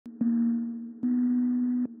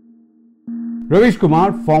Ravish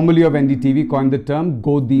Kumar, formerly of NDTV, coined the term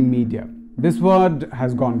Godi media. This word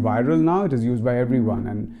has gone viral now. It is used by everyone,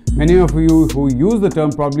 and many of you who use the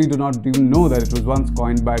term probably do not even know that it was once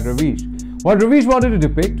coined by Ravish. What Ravish wanted to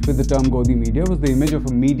depict with the term Godi media was the image of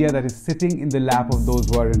a media that is sitting in the lap of those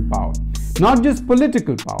who are in power. Not just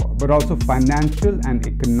political power, but also financial and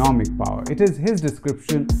economic power. It is his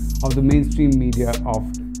description of the mainstream media of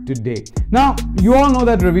today. Now, you all know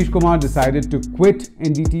that Ravish Kumar decided to quit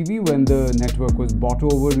NDTV when the network was bought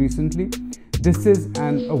over recently. This is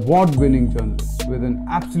an award-winning journalist with an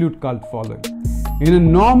absolute cult following. In a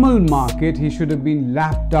normal market, he should have been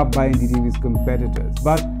lapped up by NDTV's competitors,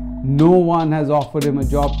 but no one has offered him a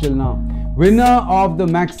job till now. Winner of the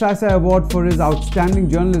Magsaysay Award for his outstanding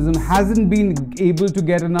journalism hasn't been able to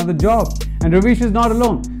get another job. And Ravish is not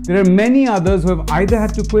alone. There are many others who have either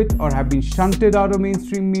had to quit or have been shunted out of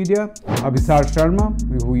mainstream media. Abhisar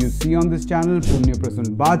Sharma, who you see on this channel, Punya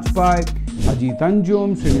Prasann Bajpai, Ajit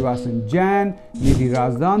Anjum, Srinivasan Jain, Nidhi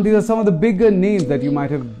Razdan. These are some of the bigger names that you might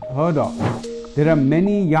have heard of. There are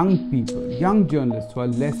many young people, young journalists who are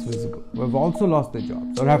less visible, who have also lost their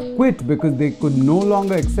jobs or have quit because they could no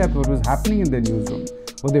longer accept what was happening in their newsroom,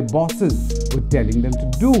 what their bosses were telling them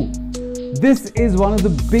to do. This is one of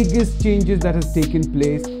the biggest changes that has taken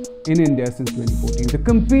place in India since 2014. The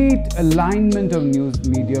complete alignment of news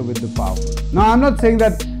media with the powerful. Now, I'm not saying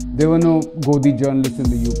that there were no Godi journalists in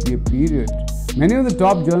the UPA period. Many of the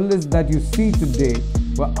top journalists that you see today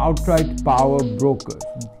were outright power brokers.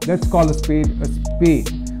 Let's call a spade a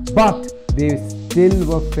spade. But they still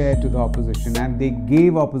were fair to the opposition, and they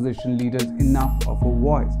gave opposition leaders enough of a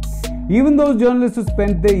voice. Even those journalists who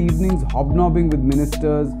spent their evenings hobnobbing with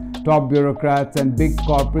ministers, top bureaucrats and big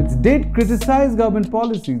corporates did criticize government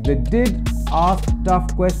policies. They did ask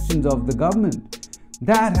tough questions of the government.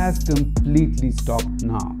 That has completely stopped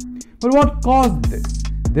now. But what caused this?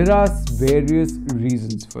 There are various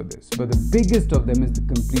reasons for this, but the biggest of them is the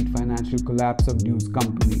complete financial collapse of news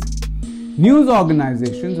companies. News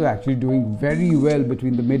organizations were actually doing very well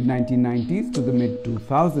between the mid-1990s to the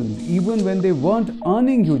mid-2000s. Even when they weren't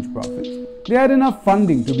earning huge profits, they had enough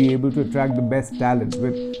funding to be able to attract the best talent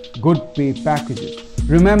with good pay packages.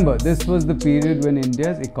 Remember, this was the period when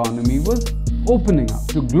India's economy was opening up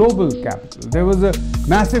to global capital. There was a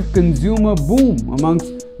massive consumer boom amongst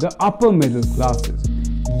the upper middle classes.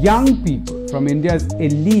 Young people from India's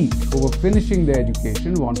elite who were finishing their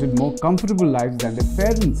education wanted more comfortable lives than their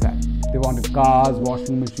parents had. They wanted cars,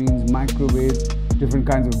 washing machines, microwaves, different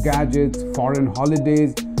kinds of gadgets, foreign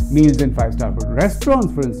holidays, meals in five-star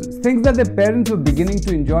restaurants, for instance. Things that their parents were beginning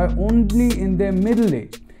to enjoy only in their middle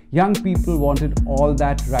age. Young people wanted all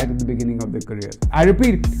that right at the beginning of their careers. I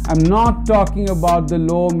repeat, I'm not talking about the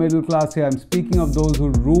lower middle class here. I'm speaking of those who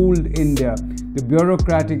ruled India, the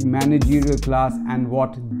bureaucratic managerial class, and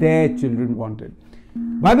what their children wanted.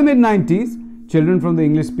 By the mid-90s, children from the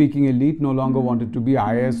English-speaking elite no longer wanted to be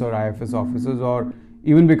IAS or IFS officers or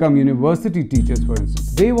even become university teachers, for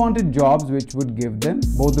instance. They wanted jobs which would give them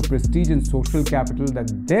both the prestige and social capital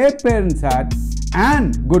that their parents had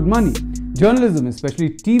and good money. Journalism, especially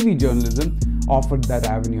TV journalism, offered that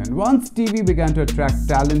avenue. And once TV began to attract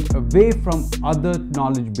talent away from other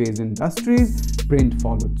knowledge-based industries, print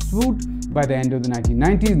followed suit. By the end of the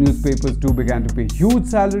 1990s, newspapers too began to pay huge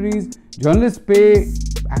salaries. Journalists' pay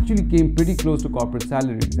actually came pretty close to corporate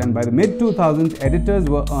salaries. And by the mid-2000s, editors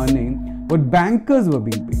were earning what bankers were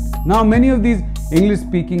being paid. Now, many of these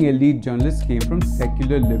English-speaking elite journalists came from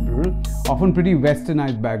secular, liberal, often pretty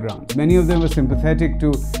westernized backgrounds. Many of them were sympathetic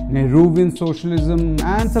to Nehruvian socialism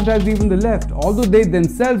and sometimes even the left, although they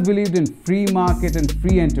themselves believed in free market and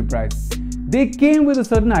free enterprise. They came with a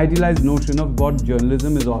certain idealized notion of what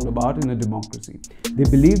journalism is all about in a democracy. They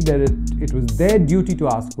believed that it was their duty to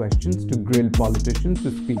ask questions, to grill politicians,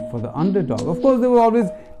 to speak for the underdog. Of course, they were always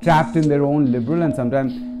trapped in their own liberal and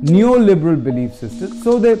sometimes neoliberal belief systems,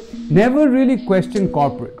 so they never really questioned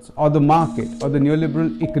corporates or the market or the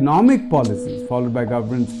neoliberal economic policies followed by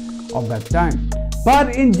governments of that time.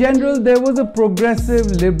 But in general, there was a progressive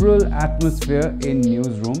liberal atmosphere in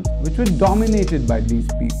newsrooms which were dominated by these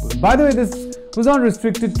people. By the way, this was not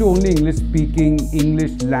restricted to only English-speaking,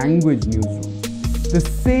 English-language newsrooms. The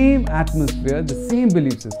same atmosphere, the same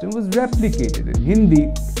belief system was replicated in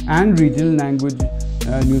Hindi and regional language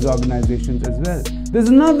news organizations as well. There's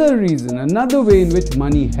another reason, another way in which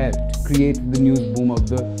money helped create the news boom of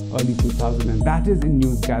the early 2000s, and that is in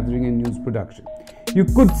news gathering and news production. You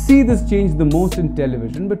could see this change the most in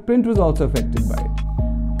television, but print was also affected by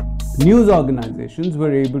it. News organizations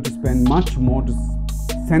were able to spend much more to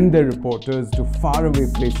send their reporters to faraway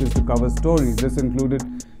places to cover stories. This included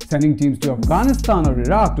sending teams to Afghanistan or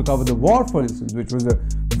Iraq to cover the war, for instance, which was a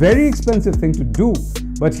very expensive thing to do.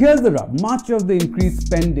 But here's the rub. Much of the increased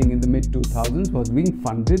spending in the mid-2000s was being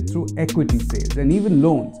funded through equity sales and even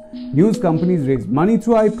loans. News companies raised money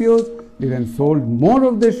through IPOs. They then sold more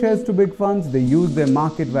of their shares to big funds. They used their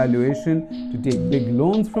market valuation to take big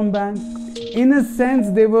loans from banks. In a sense,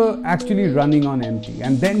 they were actually running on empty.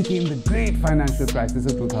 And then came the great financial crisis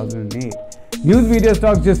of 2008. News media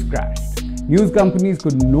stocks just crashed. News companies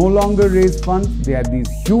could no longer raise funds. They had these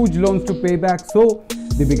huge loans to pay back, so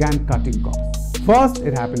they began cutting costs. First,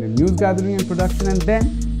 it happened in news gathering and production, and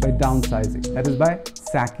then by downsizing, that is by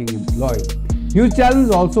sacking employees. News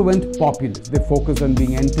channels also went populist. They focused on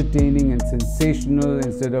being entertaining and sensational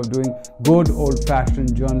instead of doing good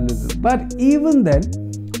old-fashioned journalism. But even then,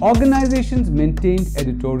 organizations maintained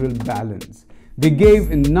editorial balance. They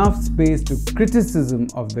gave enough space to criticism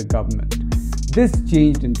of the government. This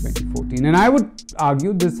changed in 2014, and I would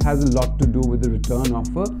argue this has a lot to do with the return of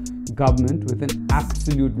a government with an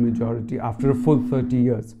absolute majority after a full 30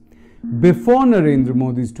 years. Before Narendra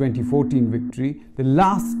Modi's 2014 victory, the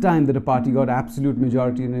last time that a party got absolute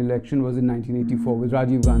majority in an election was in 1984 with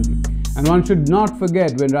Rajiv Gandhi. And one should not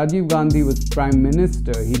forget, when Rajiv Gandhi was Prime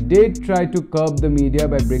Minister, he did try to curb the media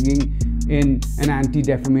by bringing in an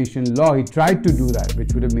anti-defamation law. He tried to do that,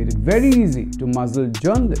 which would have made it very easy to muzzle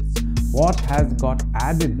journalists. What has got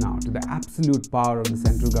added now to the absolute power of the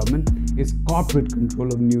central government is corporate control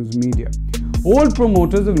of news media. Old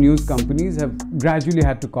promoters of news companies have gradually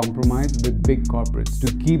had to compromise with big corporates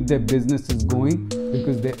to keep their businesses going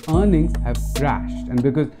because their earnings have crashed and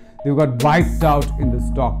because they got wiped out in the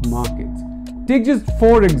stock markets. Take just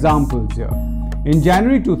 4 examples here. In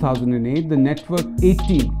January 2008, the network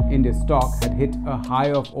 18 India stock had hit a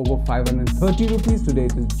high of over 530 rupees. Today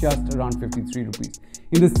it is just around 53 rupees.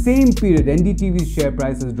 In the same period, NDTV's share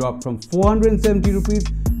price has dropped from 470 rupees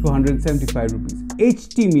to 175 rupees.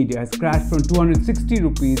 HT Media has crashed from 260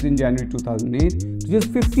 rupees in January 2008 to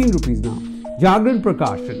just 15 rupees now. Jagran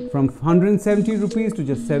Prakashan from 170 rupees to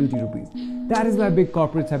just 70 rupees. That is why big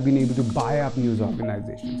corporates have been able to buy up news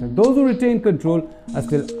organizations. And those who retain control are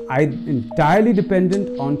still entirely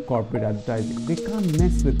dependent on corporate advertising. They can't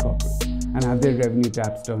mess with corporates and have their revenue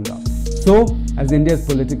taps turned off. So, as India's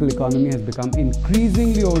political economy has become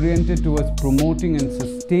increasingly oriented towards promoting and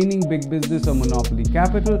sustaining big business or monopoly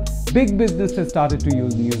capital, big business has started to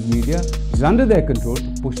use news media, which is under their control,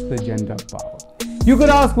 to push the agenda of power. You could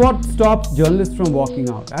ask what stops journalists from walking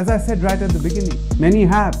out. As I said right at the beginning, many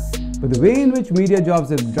have. But the way in which media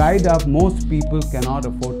jobs have dried up, most people cannot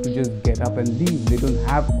afford to just get up and leave. They don't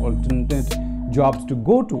have alternate jobs to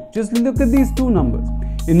go to. Just look at these 2 numbers.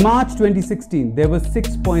 In March 2016, there were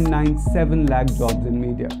 6.97 lakh jobs in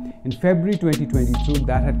media. In February 2022,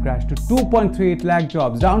 that had crashed to 2.38 lakh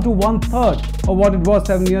jobs, down to 1/3 of what it was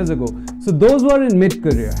 7 years ago. So those who are in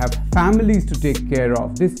mid-career, have families to take care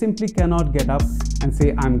of, they simply cannot get up and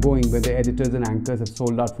say, I'm going, where the editors and anchors have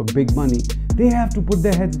sold out for big money. They have to put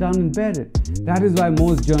their heads down and bear it. That is why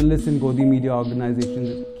most journalists in Godi media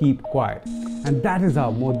organizations keep quiet. And that is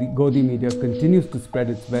how Godi media continues to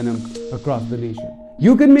spread its venom across the nation.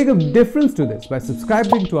 You can make a difference to this by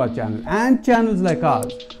subscribing to our channel and channels like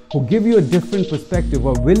ours who give you a different perspective,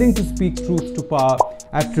 or willing to speak truth to power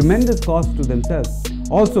at tremendous cost to themselves.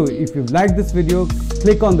 Also, if you've liked this video,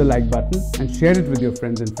 click on the like button and share it with your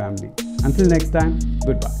friends and family. Until next time,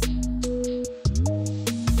 goodbye.